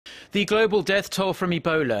The global death toll from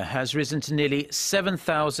Ebola has risen to nearly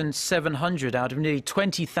 7,700 out of nearly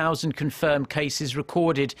 20,000 confirmed cases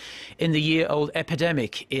recorded in the year-old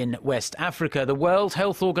epidemic in West Africa. The World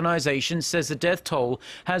Health Organization says the death toll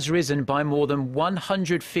has risen by more than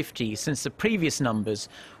 150 since the previous numbers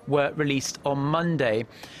were released on Monday.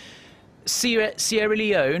 Sierra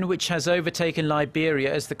Leone, which has overtaken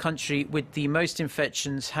Liberia as the country with the most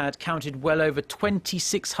infections, had counted well over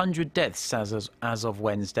 2,600 deaths as of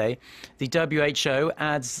Wednesday. The WHO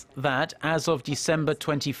adds that as of December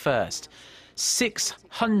 21st,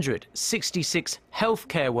 666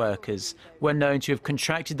 healthcare workers were known to have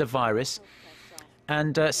contracted the virus,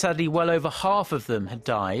 and sadly well over half of them had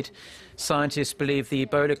died. Scientists believe the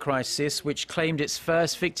Ebola crisis, which claimed its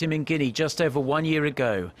first victim in Guinea just over 1 year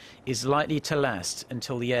ago, is likely to last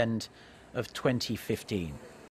until the end of 2015.